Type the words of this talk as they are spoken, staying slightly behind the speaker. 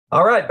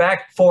All right,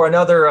 back for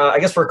another. I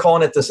guess we're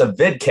calling it this a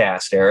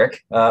vidcast,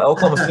 Eric.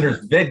 Oklahoma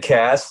Sooners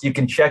vidcast. You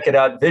can check it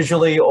out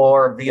visually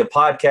or via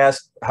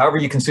podcast. However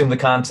you consume the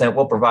content,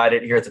 we'll provide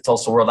it here at the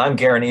Tulsa World. I'm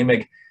Garen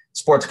Emig,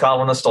 sports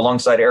columnist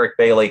alongside Eric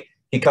Bailey.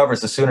 He covers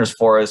the Sooners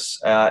for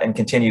us and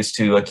continues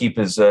to keep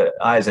his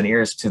eyes and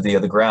ears to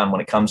the ground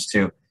when it comes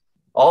to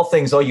all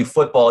things OU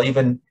football.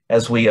 Even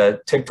as we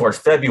tick towards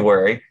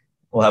February,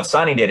 we'll have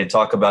signing day to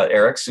talk about,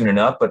 Eric, soon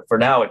enough. But for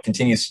now, it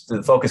continues.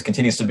 The focus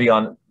continues to be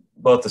on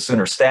both the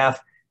Sooners staff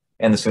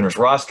and the Sooners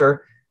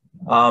roster.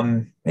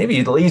 Maybe a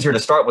little easier to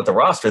start with the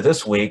roster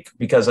this week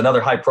because another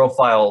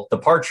high-profile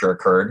departure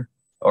occurred,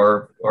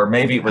 or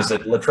maybe it was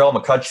that Latrell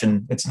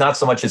McCutcheon. It's not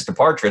so much his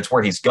departure; it's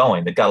where he's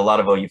going that got a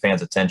lot of OU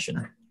fans'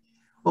 attention.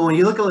 Well, when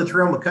you look at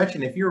Latrell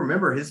McCutcheon, if you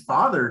remember, his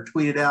father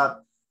tweeted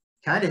out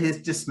kind of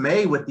his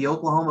dismay with the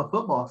Oklahoma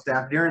football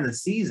staff during the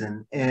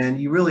season, and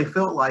you really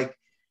felt like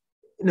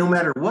no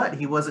matter what,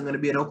 he wasn't going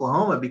to be at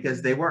Oklahoma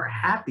because they weren't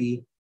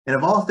happy. And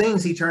of all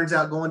things, he turns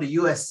out going to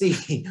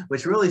USC,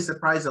 which really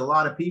surprised a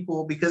lot of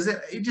people because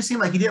it just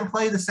seemed like he didn't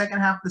play the second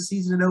half of the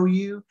season at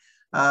OU,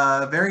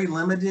 very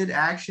limited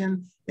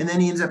action. And then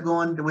he ends up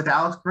going with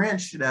Alex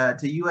Grinch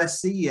to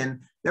USC. And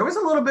there was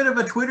a little bit of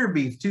a Twitter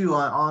beef, too,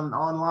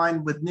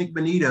 online with Nick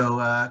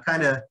Bonito.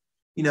 Kind of,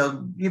 you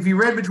know, if you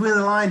read between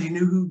the lines, you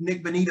knew who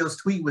Nick Bonito's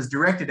tweet was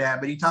directed at.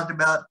 But he talked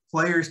about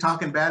players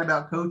talking bad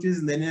about coaches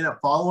and then ended up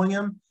following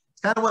him.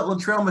 It's kind of what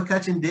Latrell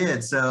McCutcheon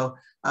did. So,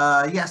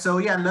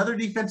 another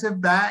defensive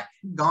back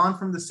gone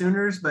from the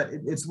Sooners, but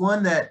it's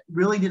one that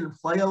really didn't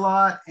play a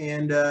lot,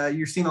 and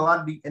you're seeing a lot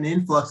of an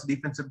influx of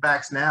defensive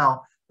backs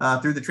now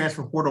through the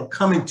transfer portal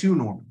coming to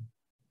Norman.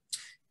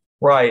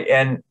 Right,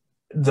 and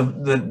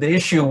the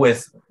issue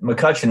with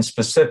McCutcheon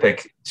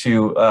specific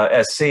to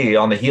SC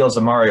on the heels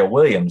of Mario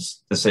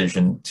Williams'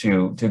 decision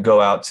to go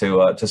out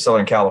to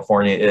Southern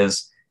California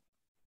is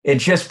it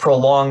just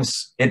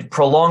prolongs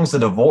the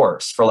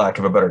divorce, for lack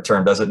of a better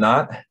term, does it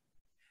not?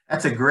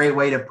 That's a great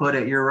way to put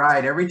it. You're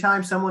right. Every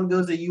time someone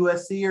goes to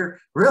USC, or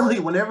really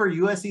whenever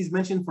USC is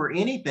mentioned for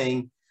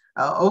anything,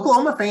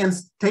 Oklahoma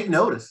fans take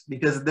notice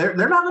because they're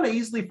not going to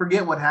easily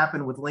forget what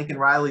happened with Lincoln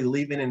Riley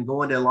leaving and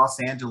going to Los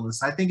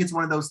Angeles. I think it's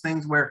one of those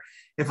things where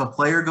if a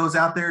player goes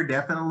out there,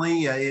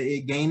 definitely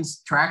it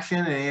gains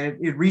traction and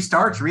it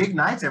restarts,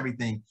 reignites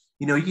everything.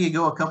 You know, you can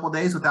go a couple of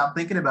days without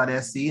thinking about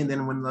SC, and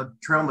then when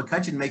Latrell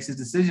McCutcheon makes his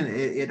decision,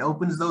 it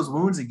opens those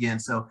wounds again.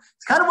 So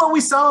it's kind of what we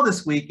saw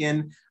this week,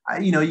 and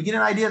you get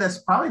an idea that's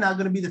probably not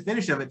going to be the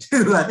finish of it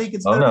too. I think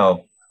it's Oh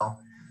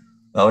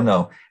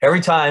no!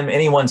 Every time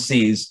anyone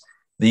sees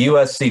the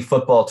USC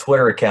football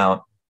Twitter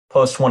account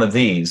post one of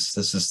these,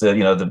 this is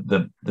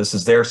this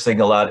is their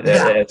signal out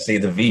at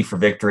SC, the V for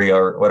victory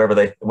or whatever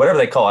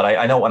they call it.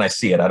 I know when I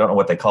see it, I don't know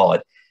what they call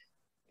it.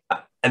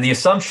 And the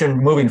assumption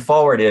moving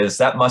forward is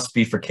that must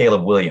be for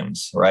Caleb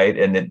Williams, right?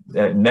 And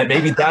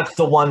maybe that's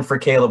the one for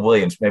Caleb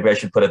Williams. Maybe I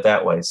should put it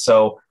that way.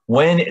 So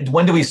when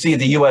do we see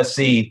the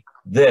USC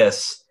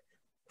this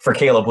for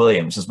Caleb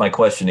Williams is my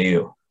question to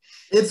you.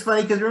 It's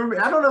funny because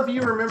I don't know if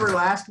you remember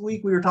last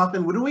week we were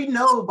talking, would we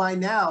know by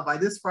now, by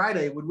this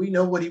Friday, would we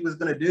know what he was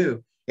going to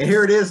do? And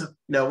here it is.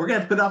 No, we're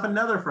going to put off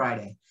another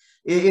Friday.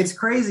 It's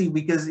crazy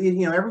because,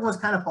 everyone's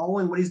kind of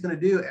following what he's going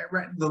to do.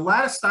 The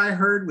last I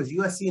heard was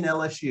USC and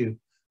LSU.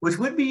 Which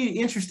would be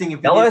interesting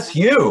if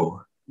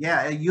LSU.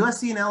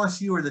 USC and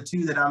LSU are the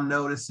two that I'm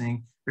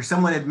noticing. Or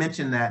someone had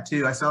mentioned that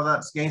too. I saw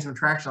that gain some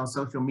traction on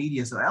social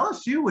media. So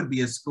LSU would be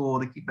a school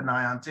to keep an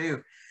eye on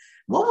too.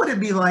 What would it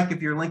be like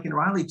if you're Lincoln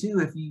Riley too?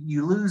 If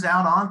you lose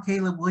out on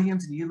Caleb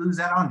Williams and you lose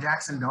out on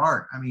Jackson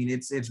Dart? I mean,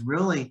 it's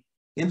really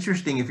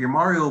interesting. If you're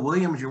Mario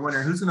Williams, you're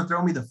wondering who's going to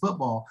throw me the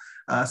football.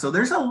 So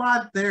there's a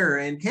lot there.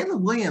 And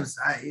Caleb Williams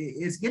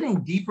is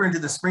getting deeper into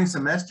the spring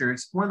semester.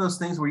 It's one of those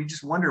things where you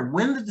just wonder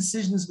when the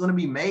decision is going to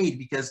be made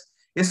because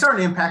it's starting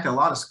to impact a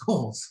lot of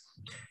schools.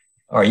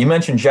 All right, you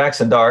mentioned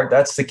Jackson Dart.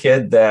 That's the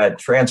kid that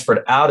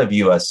transferred out of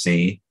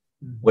USC,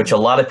 which a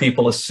lot of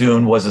people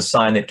assumed was a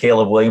sign that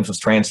Caleb Williams was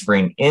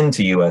transferring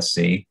into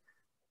USC.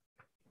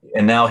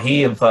 And now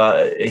he's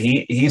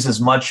as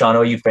much on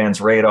OU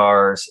fans'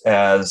 radars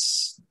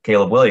as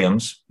Caleb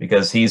Williams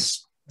because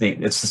it's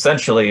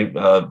essentially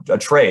a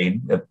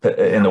trade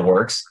in the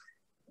works.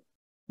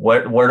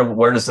 Where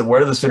do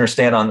the Sooners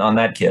stand on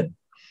that kid?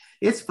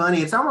 It's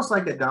funny. It's almost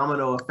like a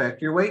domino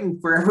effect. You're waiting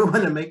for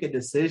everyone to make a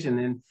decision.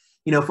 And,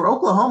 for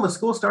Oklahoma,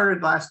 school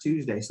started last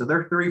Tuesday. So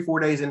they're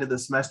 3-4 days into the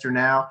semester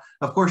now.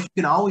 Of course, you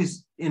can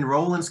always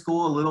enroll in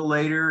school a little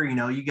later.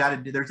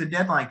 There's a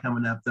deadline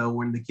coming up, though,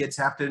 when the kids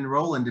have to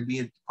enroll in to be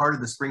a part of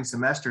the spring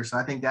semester. So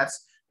I think that's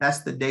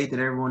the date that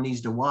everyone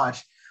needs to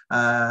watch.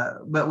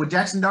 But with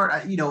Jackson Dart,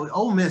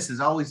 Ole Miss has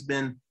always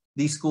been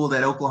the school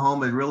that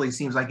Oklahoma really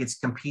seems like it's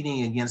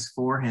competing against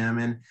for him.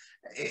 And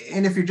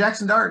if you're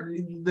Jackson Dart,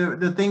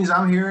 the things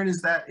I'm hearing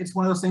is that it's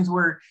one of those things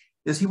where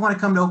does he want to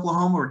come to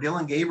Oklahoma or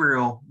Dillon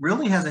Gabriel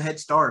really has a head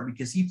start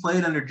because he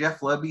played under Jeff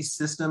Lebby's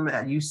system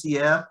at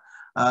UCF.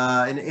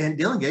 And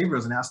Dillon Gabriel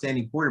is an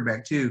outstanding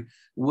quarterback too.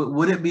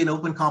 Would it be an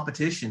open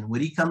competition?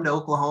 Would he come to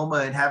Oklahoma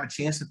and have a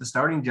chance at the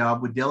starting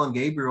job with Dillon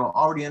Gabriel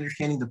already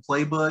understanding the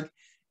playbook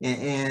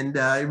and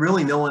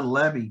really knowing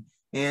Levy.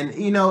 And,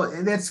 you know,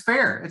 that's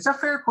fair. It's a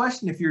fair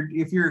question. If you're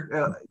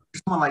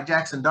someone like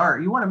Jackson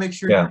Dart, you want to make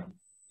sure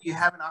you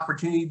have an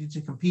opportunity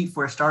to compete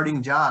for a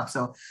starting job.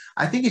 So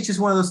I think it's just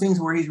one of those things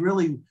where he's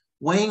really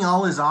weighing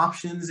all his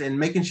options and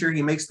making sure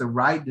he makes the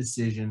right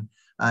decision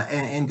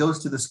and goes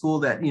to the school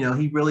that, you know,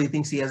 he really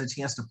thinks he has a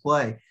chance to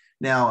play.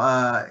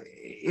 Now,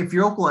 if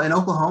you're an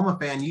Oklahoma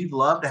fan, you'd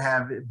love to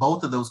have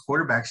both of those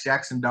quarterbacks,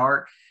 Jackson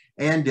Dart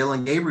and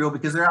Dillon Gabriel,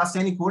 because they're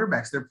outstanding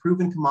quarterbacks. They're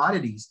proven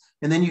commodities.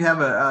 And then you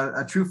have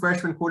a true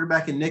freshman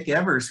quarterback in Nick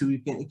Evers who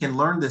can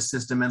learn this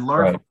system and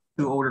learn from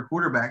two older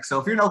quarterbacks. So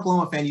if you're an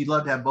Oklahoma fan, you'd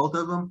love to have both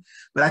of them.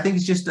 But I think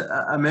it's just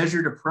a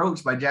measured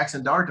approach by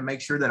Jackson Dart to make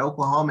sure that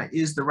Oklahoma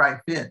is the right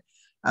fit.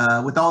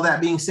 With all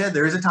that being said,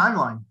 there is a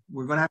timeline.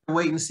 We're going to have to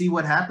wait and see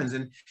what happens.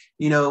 And,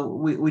 you know,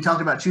 we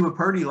talked about Chuba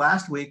Purdy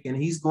last week, and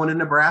he's going to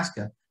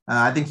Nebraska.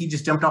 I think he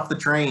just jumped off the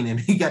train and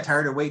he got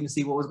tired of waiting to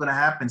see what was going to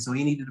happen. So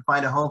he needed to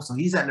find a home. So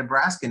he's at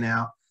Nebraska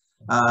now.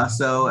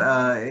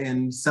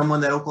 And someone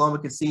that Oklahoma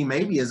could see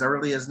maybe as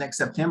early as next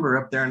September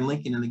up there in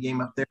Lincoln in the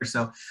game up there.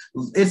 So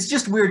it's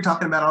just weird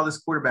talking about all this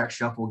quarterback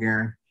shuffle,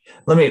 Garen.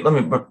 Let me,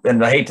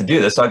 and I hate to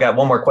do this, so I got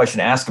one more question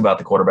to ask about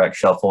the quarterback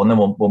shuffle, and then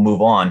we'll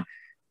move on.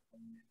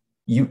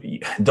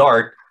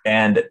 Dart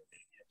and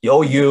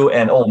OU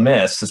and Ole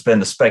Miss has been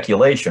the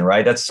speculation,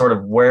 right? That's sort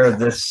of where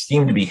this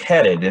seemed to be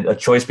headed, a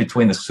choice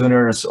between the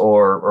Sooners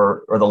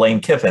or the Lane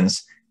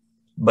Kiffins.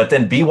 But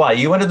then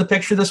BYU entered the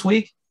picture this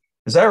week.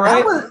 Is that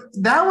right?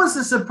 That was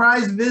a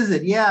surprise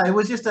visit. Yeah, it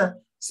was just a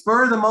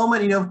spur of the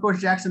moment. You know, of course,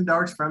 Jackson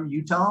Dart's from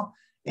Utah.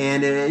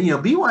 And, you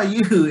know,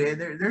 BYU,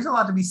 there's a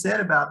lot to be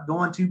said about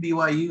going to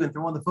BYU and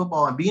throwing the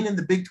football and being in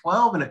the Big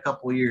 12 in a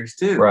couple of years,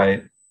 too.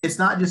 Right. It's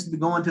not just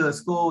going to a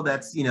school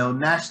that's, you know,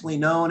 nationally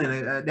known and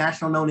a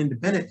national known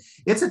independent.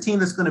 It's a team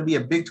that's going to be a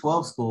Big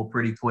 12 school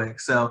pretty quick.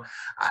 So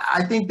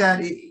I think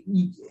that,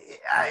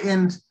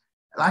 and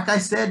like I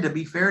said, to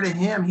be fair to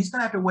him, he's going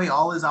to have to weigh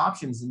all his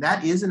options. And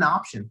that is an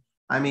option.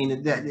 I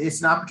mean,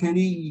 it's an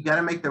opportunity. You got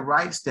to make the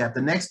right step.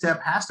 The next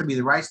step has to be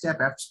the right step,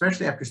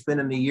 especially after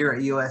spending a year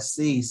at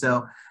USC.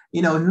 So,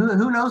 you know,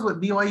 who knows what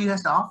BYU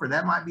has to offer?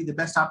 That might be the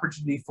best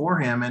opportunity for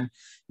him. And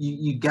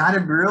you got to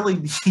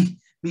really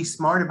be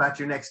smart about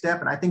your next step.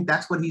 And I think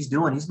that's what he's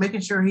doing. He's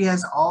making sure he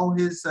has all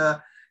his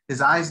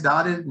I's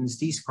dotted and his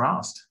T's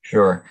crossed.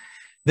 Sure.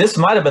 This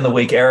might have been the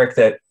week, Eric,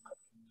 that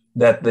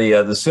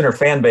the Sooner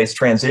fan base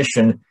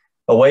transitioned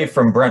away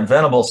from Brent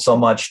Venables so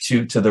much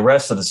to the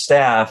rest of the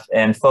staff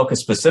and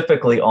focus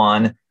specifically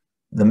on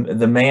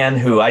the man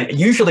who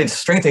usually the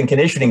strength and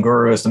conditioning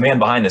guru is the man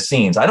behind the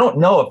scenes. I don't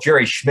know if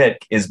Jerry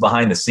Schmidt is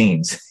behind the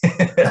scenes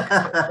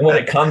when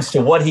it comes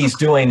to what he's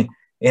doing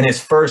in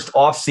his first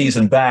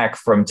offseason back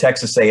from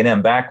Texas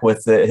A&M, back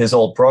with his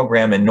old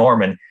program in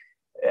Norman.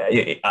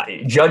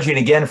 Judging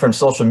again from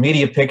social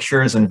media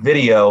pictures and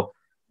video,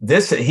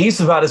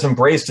 he's about as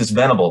embraced as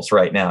Venables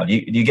right now. Do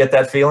you get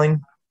that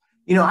feeling?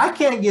 You know, I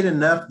can't get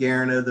enough,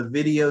 Garen, of the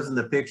videos and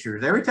the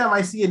pictures. Every time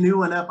I see a new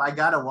one up, I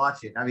got to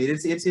watch it. I mean,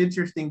 it's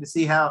interesting to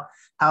see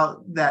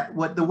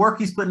what the work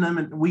he's putting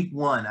in week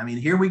one. I mean,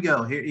 here we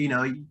go. Here, you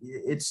know,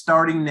 it's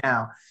starting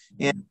now.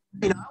 And,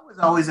 you know, I was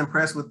always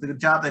impressed with the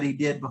job that he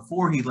did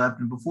before he left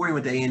and before he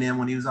went to A&M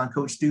when he was on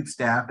Coach Stoops'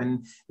 staff.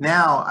 And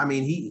now, I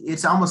mean,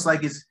 it's almost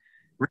like it's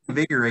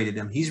reinvigorated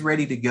him. He's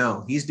ready to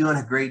go. He's doing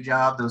a great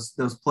job.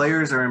 Those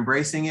players are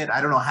embracing it.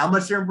 I don't know how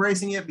much they're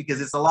embracing it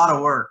because it's a lot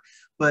of work.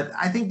 But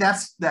I think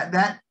that's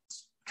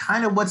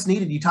kind of what's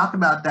needed. You talk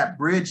about that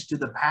bridge to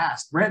the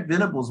past. Brent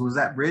Venables was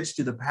that bridge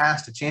to the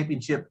past to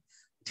championship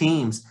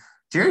teams.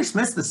 Jerry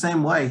Smith's the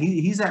same way.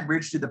 He's that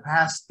bridge to the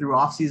past through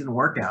off-season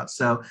workouts.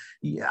 So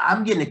yeah,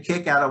 I'm getting a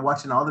kick out of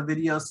watching all the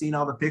videos, seeing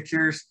all the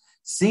pictures,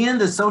 seeing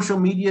the social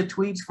media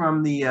tweets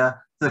from the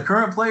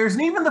current players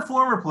and even the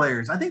former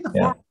players. I think the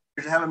former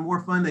players are having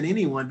more fun than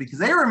anyone because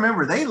they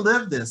remember they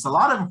lived this. A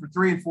lot of them for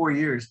 3 and 4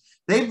 years.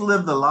 They've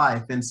lived the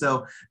life. And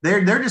so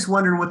they're just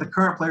wondering what the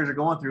current players are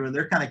going through, and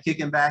they're kind of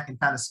kicking back and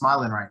kind of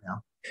smiling right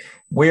now.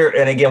 We're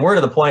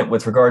to the point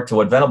with regard to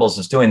what Venables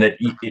is doing that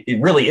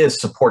it really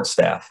is support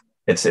staff.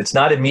 It's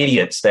not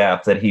immediate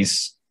staff that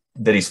he's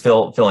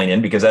filling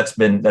in, because that's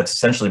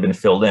essentially been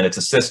filled in. It's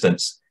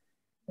assistants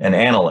and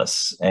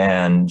analysts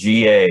and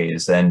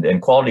GAs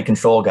and quality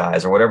control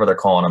guys, or whatever they're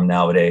calling them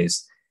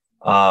nowadays.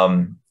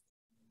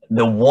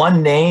 The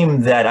one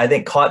name that I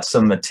think caught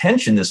some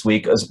attention this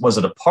week was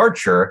a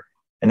departure,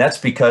 and that's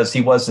because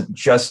he wasn't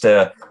just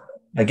a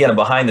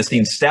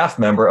behind-the-scenes staff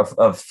member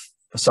of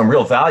some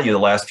real value the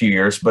last few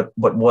years, but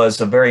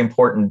was a very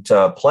important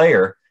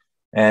player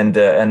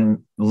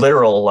and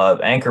literal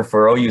anchor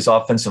for OU's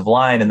offensive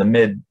line in the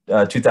mid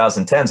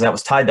 2010s. And that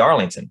was Ty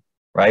Darlington,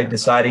 right?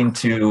 Deciding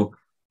to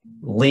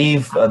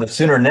leave the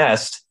Sooner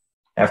nest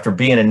after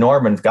being in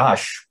Norman,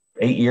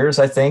 8 years,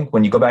 I think,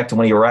 when you go back to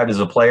when he arrived as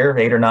a player,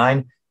 8 or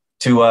 9,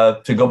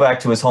 to go back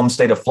to his home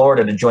state of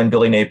Florida to join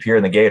Billy Napier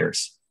and the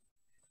Gators.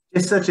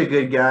 Just such a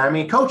good guy. I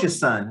mean, coach's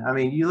son. I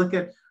mean, you look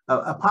at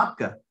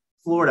Apopka,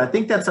 Florida. I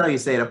think that's how you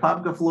say it,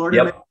 Apopka, Florida.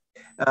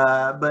 Yep.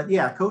 But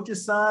yeah,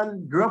 coach's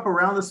son, grew up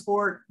around the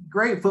sport,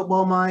 great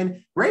football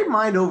mind, great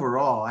mind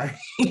overall.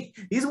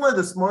 He's one of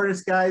the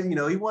smartest guys.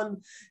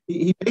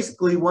 He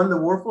basically won the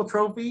Warfel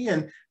Trophy,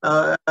 and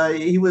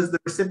he was the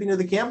recipient of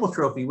the Campbell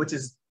Trophy, which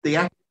is the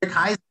academic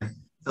Heisman.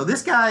 So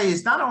this guy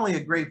is not only a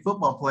great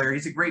football player,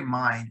 he's a great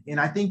mind. And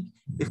I think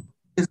if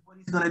is what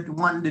he's going to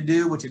want to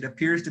do, which it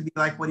appears to be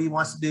like what he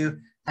wants to do,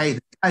 hey,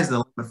 the sky's the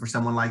limit for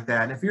someone like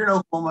that. And if you're an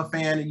Oklahoma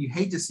fan and you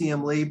hate to see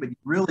him leave, but you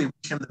really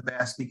wish him the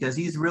best because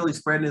he's really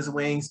spreading his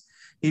wings.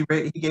 He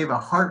gave a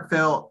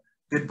heartfelt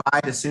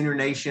goodbye to Sooner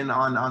Nation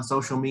on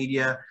social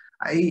media.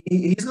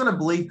 He's going to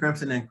bleed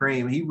crimson and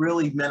cream. He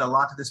really meant a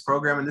lot to this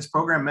program, and this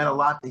program meant a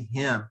lot to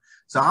him.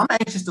 So I'm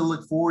anxious to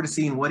look forward to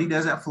seeing what he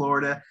does at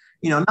Florida.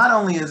 Not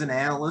only as an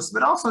analyst,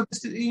 but also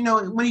just,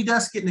 when he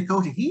does get into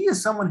coaching, he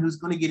is someone who's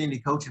going to get into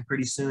coaching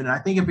pretty soon. And I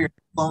think if you're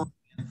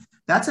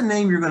that's a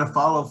name you're going to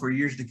follow for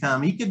years to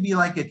come. He could be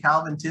like a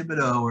Calvin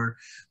Thibodeau or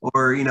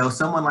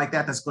someone like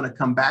that that's going to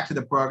come back to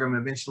the program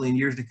eventually in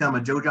years to come.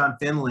 A Joe John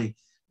Finley,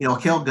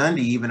 Kel Gundy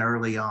even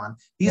early on.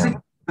 He's going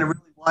to really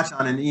watch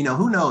on, and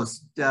who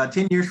knows?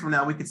 10 years from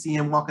now, we could see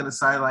him walking the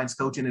sidelines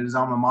coaching at his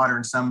alma mater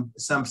in some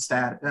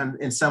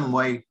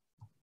way.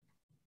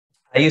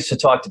 I used to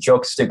talk to Joe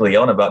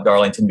Castiglione about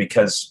Darlington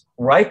because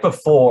right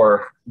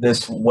before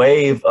this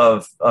wave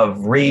of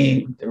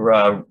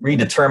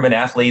redetermined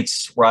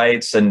athletes'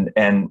 rights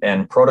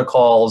and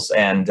protocols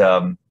and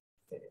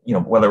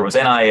whether it was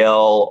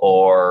NIL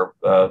or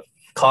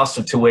cost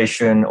of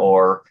tuition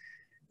or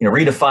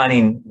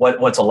redefining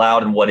what's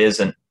allowed and what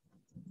isn't,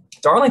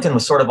 Darlington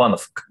was sort of on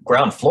the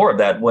ground floor of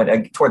that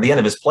toward the end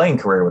of his playing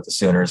career with the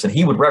Sooners, and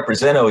he would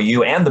represent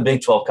OU and the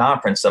Big 12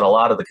 Conference at a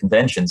lot of the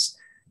conventions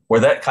where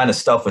that kind of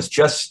stuff was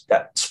just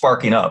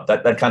sparking up.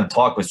 That kind of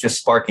talk was just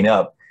sparking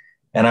up.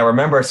 And I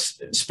remember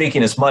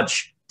speaking as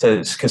much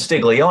to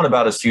Castiglione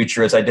about his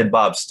future as I did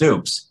Bob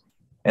Stoops.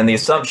 And the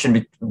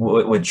assumption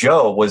with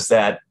Joe was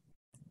that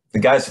the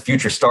guy's a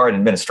future star in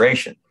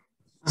administration.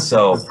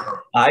 So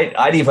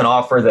I'd even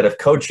offer that if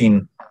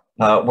coaching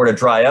were to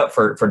dry up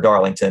for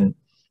Darlington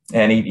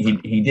and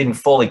he didn't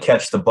fully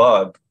catch the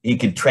bug, he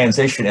could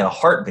transition in a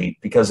heartbeat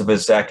because of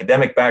his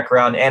academic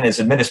background and his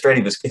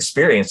administrative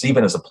experience.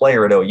 Even as a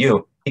player at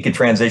OU, he could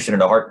transition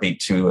in a heartbeat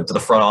to the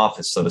front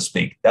office, so to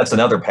speak. That's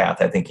another path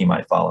I think he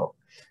might follow.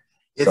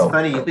 It's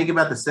funny. You think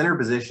about the center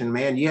position,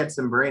 man, you had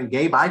some brain.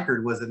 Gabe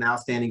Eichert was an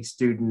outstanding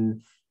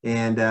student,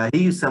 and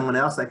he's someone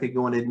else that could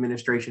go into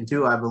administration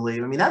too, I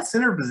believe. I mean, that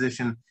center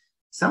position,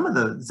 some of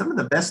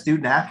the best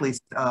student athletes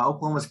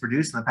Oklahoma's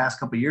produced in the past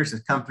couple of years has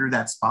come through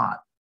that spot.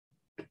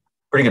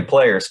 Pretty good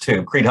players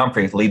too. Creed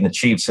Humphrey leading the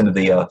Chiefs into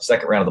the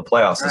second round of the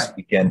playoffs this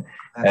weekend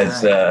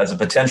as a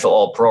potential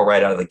All-Pro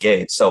right out of the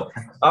gate. So,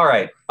 all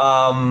right.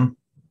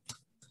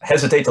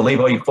 Hesitate to leave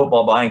OU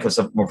football behind because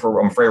I'm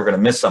afraid we're going to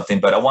miss something.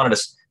 But I wanted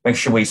to make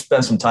sure we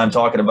spend some time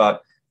talking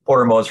about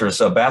Porter Moser's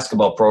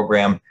basketball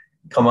program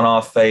coming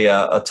off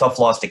a tough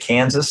loss to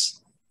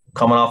Kansas,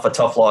 coming off a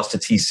tough loss to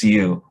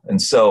TCU,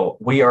 and so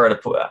we are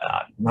at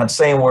I'm not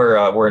saying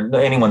we're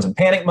anyone's in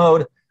panic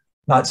mode.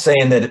 Not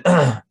saying that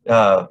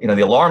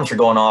the alarms are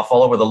going off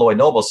all over the Lloyd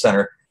Noble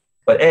Center,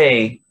 but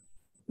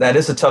that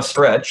is a tough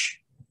stretch,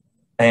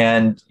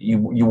 and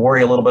you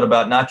worry a little bit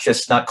about not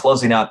just not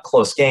closing out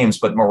close games,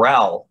 but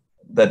morale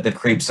that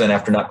creeps in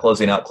after not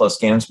closing out close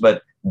games.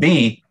 But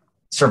B,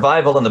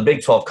 survival in the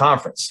Big 12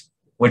 Conference,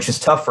 which is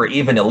tough for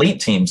even elite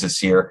teams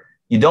this year.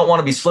 You don't want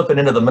to be slipping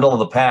into the middle of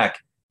the pack,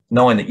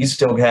 knowing that you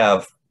still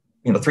have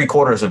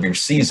 3/4 of your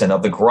season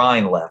of the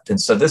grind left, and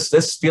so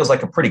this feels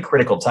like a pretty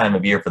critical time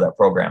of year for that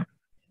program.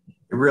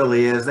 It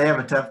really is. They have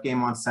a tough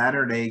game on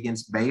Saturday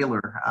against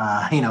Baylor,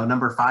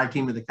 number 5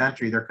 team of the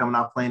country. They're coming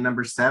off playing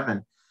number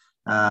 7.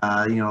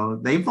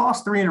 They've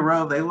lost 3 in a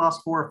row. They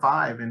lost 4 or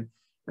 5. And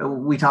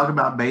we talk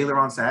about Baylor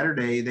on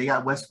Saturday. They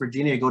got West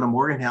Virginia to go to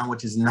Morgantown,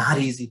 which is not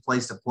an easy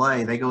place to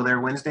play. They go there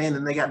Wednesday, and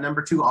then they got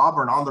number 2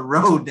 Auburn on the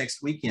road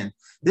next weekend.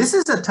 This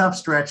is a tough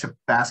stretch of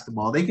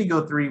basketball. They could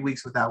go 3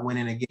 weeks without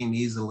winning a game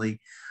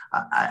easily.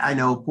 I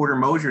know Porter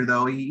Moser,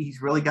 though,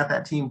 he's really got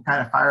that team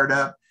kind of fired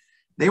up.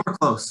 They were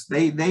close.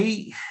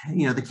 The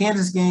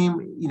Kansas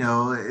game,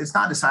 it's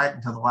not decided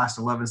until the last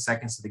 11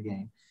 seconds of the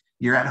game.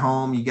 You're at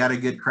home. You got a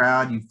good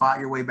crowd. You fought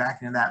your way back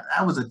into that.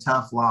 That was a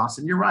tough loss.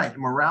 And you're right.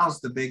 Morale's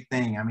the big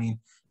thing. I mean,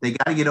 they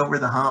got to get over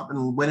the hump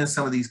and win in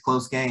some of these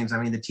close games.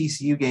 I mean, the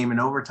TCU game in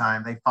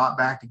overtime, they fought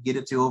back to get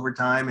it to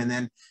overtime and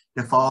then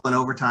to fall in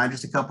overtime,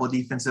 just a couple of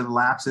defensive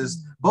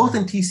lapses, both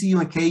in TCU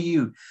and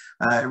KU.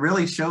 It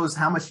really shows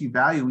how much you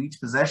value each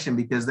possession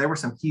because there were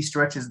some key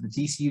stretches of the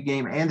TCU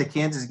game and the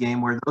Kansas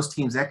game where those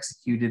teams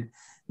executed.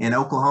 And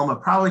Oklahoma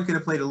probably could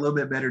have played a little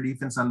bit better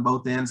defense on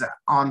both ends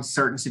on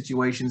certain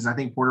situations. I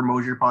think Porter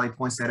Moser probably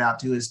points that out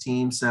to his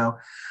team. So,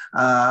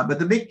 but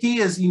the big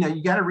key is,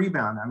 you got to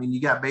rebound. I mean, you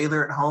got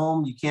Baylor at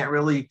home. You can't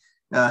really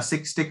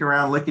stick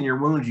around licking your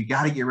wounds. You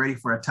got to get ready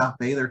for a tough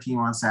Baylor team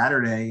on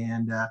Saturday.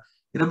 And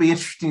it'll be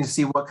interesting to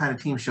see what kind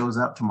of team shows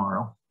up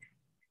tomorrow.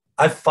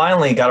 I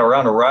finally got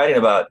around to writing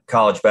about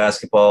college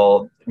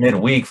basketball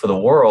midweek for the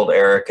World,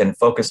 Eric, and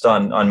focused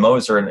on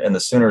Moser and the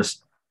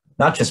Sooners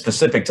not just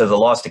specific to the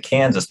loss to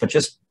Kansas, but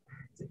just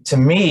to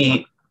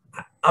me,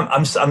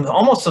 I'm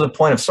almost to the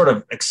point of sort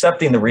of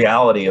accepting the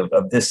reality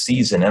of this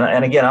season.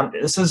 And again,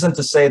 this isn't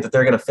to say that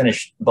they're going to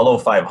finish below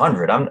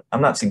 500. I'm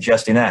not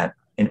suggesting that.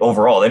 In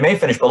overall, they may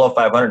finish below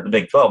 500 in the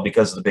Big 12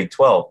 because of the Big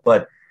 12,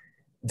 but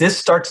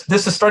this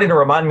is starting to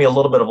remind me a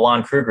little bit of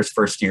Lon Kruger's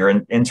first year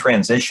in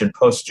transition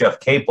post Jeff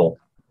Capel.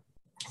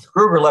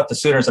 Kruger left the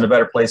Sooners in a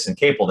better place than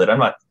Capel did. I'm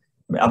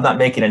not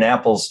making an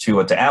apples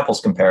to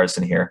apples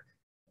comparison here,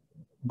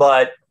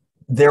 but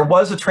there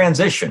was a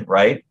transition,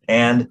 right?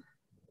 And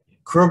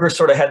Kruger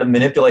sort of had to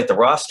manipulate the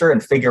roster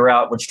and figure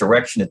out which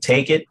direction to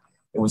take it.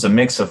 It was a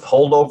mix of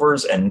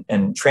holdovers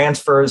and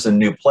transfers and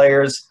new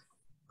players.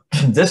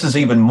 This is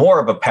even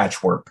more of a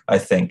patchwork, I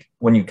think,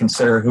 when you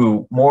consider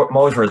who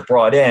Mosier has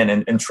brought in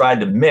and tried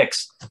to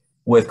mix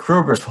with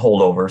Kruger's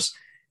holdovers.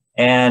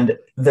 And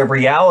the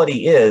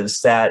reality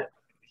is that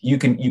you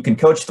can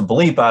coach the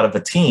bleep out of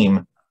a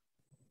team,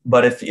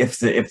 but if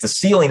the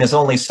ceiling is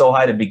only so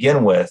high to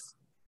begin with,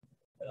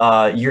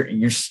 you're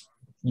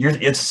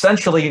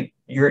essentially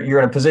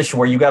in a position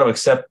where you got to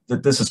accept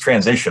that this is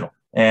transitional.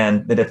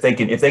 And that if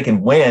they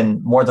can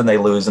win more than they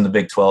lose in the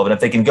Big 12, and if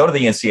they can go to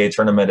the NCAA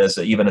tournament as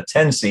even a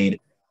 10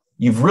 seed,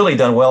 you've really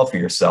done well for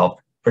yourself,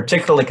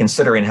 particularly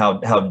considering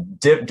how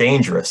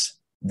dangerous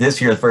this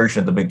year's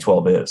version of the Big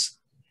 12 is.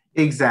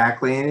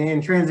 Exactly. And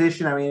in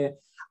transition, I mean,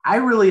 I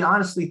really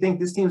honestly think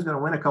this team's going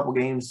to win a couple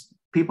games.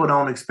 People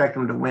don't expect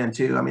them to win,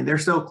 too. I mean, they're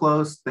so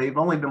close. They've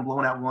only been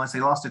blown out once. They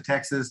lost to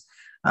Texas.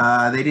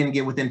 They didn't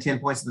get within 10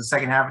 points in the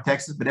second half of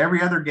Texas, but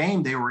every other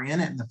game they were in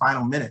it in the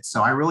final minutes.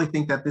 So I really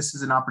think that this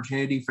is an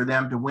opportunity for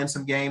them to win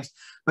some games.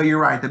 But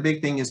you're right. The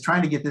big thing is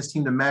trying to get this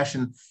team to mesh.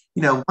 And,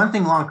 one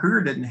thing Lon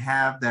Kruger didn't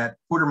have that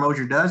Porter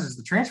Moser does is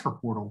the transfer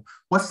portal.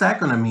 What's that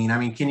going to mean? I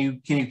mean, can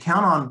you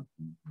count on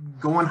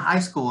going high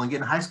school and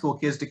getting high school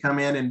kids to come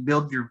in and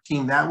build your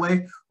team that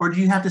way? Or do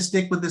you have to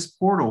stick with this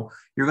portal?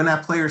 You're going to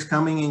have players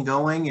coming and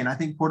going. And I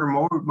think Porter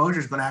Moser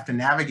is going to have to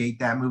navigate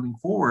that moving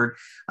forward.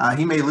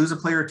 He may lose a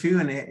player or two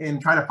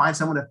and try to find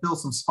someone to fill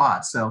some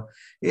spots. So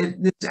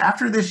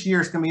after this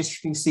year, it's going to be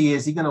interesting to see,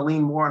 is he going to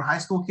lean more on high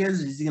school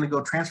kids? Or is he going to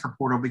go transfer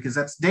portal? Because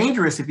that's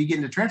dangerous. If you get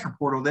into transfer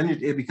portal, then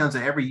it becomes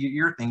an every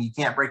year thing. You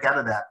can't break out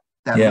of that.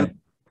 Yeah. Loop.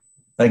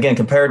 Again,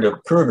 compared to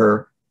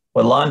Kruger,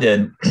 what Lon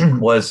did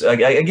was,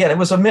 again, it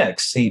was a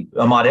mix.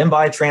 Ahmad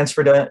Mbai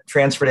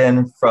transferred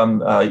in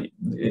from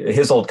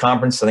his old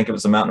conference. I think it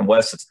was the Mountain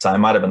West at the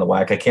time. Might have been the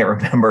WAC. I can't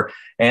remember.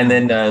 And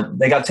then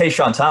they got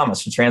Tayshawn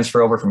Thomas to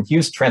transfer up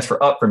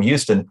from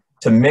Houston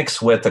to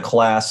mix with the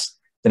class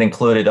that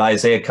included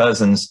Isaiah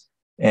Cousins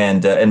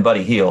and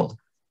Buddy Hield.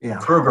 Yeah.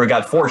 Kruger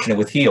got fortunate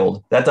with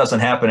Hield. That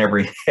doesn't happen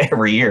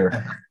every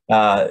year.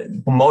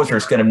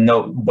 Moser's going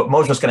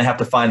to have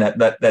to find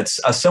that's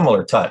a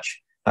similar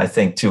touch, I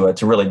think, to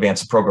really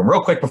advance the program.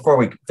 Real quick before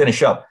we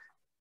finish up,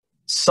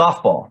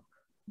 softball.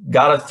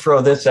 Got to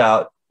throw this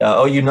out.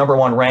 OU number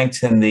 1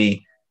 ranked in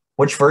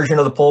which version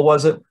of the poll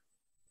was it?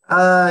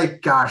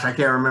 Gosh, I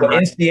can't remember.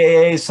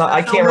 NCAA.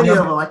 I can't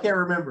remember. I can't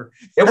remember.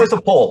 It was a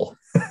poll.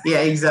 Yeah,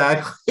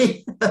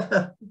 exactly.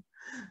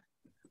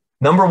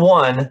 Number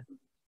 1.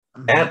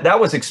 And that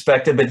was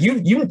expected, but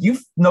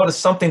you've noticed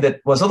something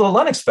that was a little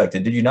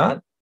unexpected, did you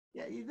not?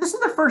 Yeah, this is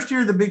the first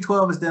year the Big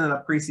 12 has done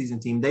a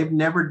preseason team. They've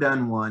never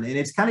done one, and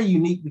it's kind of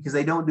unique because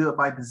they don't do it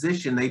by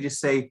position. They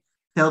just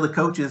tell the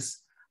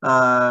coaches,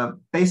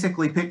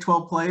 basically pick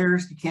 12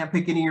 players. You can't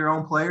pick any of your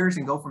own players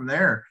and go from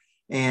there.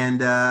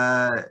 And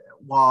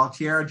while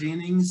Tiara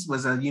Jennings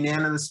was a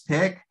unanimous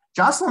pick,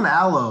 Jocelyn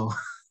Allo,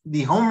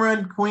 the home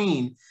run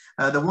queen,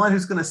 the one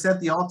who's going to set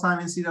the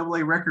all-time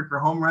NCAA record for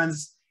home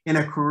runs in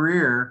a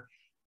career,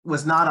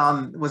 was not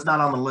on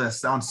the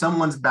list, on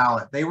someone's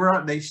ballot.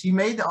 She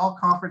made the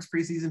all-conference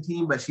preseason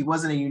team, but she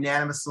wasn't a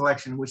unanimous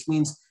selection, which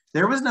means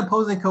there was an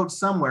opposing coach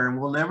somewhere,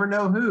 and we'll never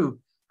know who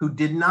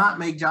did not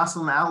make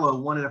Jocelyn Allo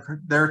one of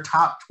their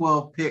top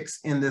 12 picks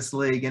in this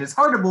league. And it's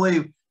hard to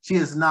believe she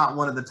is not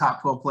one of the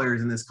top 12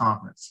 players in this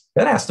conference.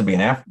 That has to be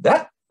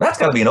that's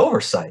got to be an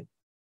oversight.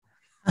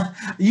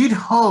 You'd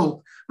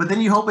hope, but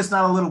then you hope it's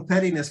not a little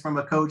pettiness from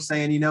a coach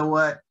saying, you know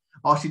what,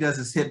 all she does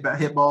is hit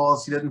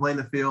balls. She doesn't play in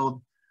the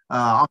field.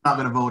 I'm not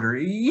going to vote her.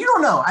 You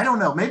don't know. I don't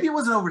know. Maybe it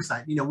was an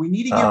oversight. We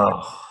need to get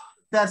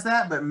that's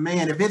that. But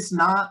man, if it's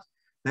not,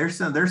 there's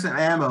some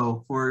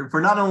ammo for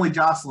not only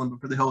Jocelyn but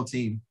for the whole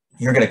team.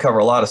 You're going to cover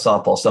a lot of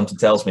softball. Something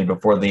tells me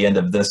before the end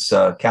of this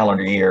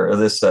calendar year or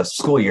this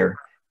school year.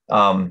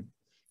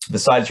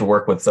 Besides your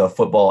work with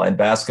football and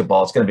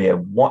basketball, it's going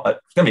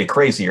to be a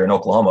crazy year in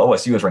Oklahoma.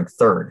 OSU is ranked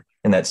 3rd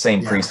in that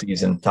same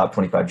preseason top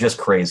 25. Just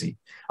crazy.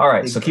 All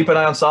right, so keep an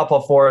eye on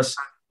softball for us.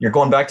 You're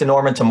going back to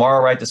Norman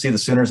tomorrow, right, to see the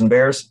Sooners and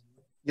Bears?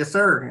 Yes,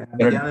 sir.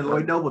 Down in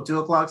Lloyd Noble,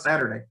 2:00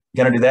 Saturday.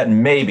 Going to do that,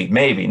 and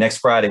maybe next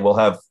Friday we'll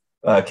have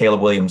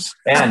Caleb Williams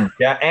and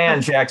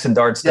Jackson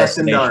Dart's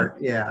destination. Dart,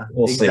 yeah,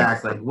 we'll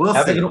exactly. See. We'll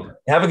see.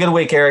 Have a good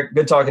week, Eric.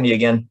 Good talking to you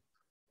again.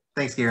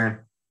 Thanks, Garen.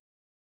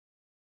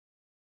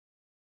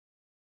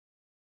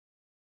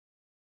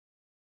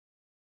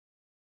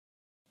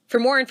 For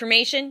more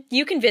information,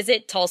 you can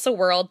visit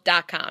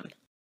TulsaWorld.com.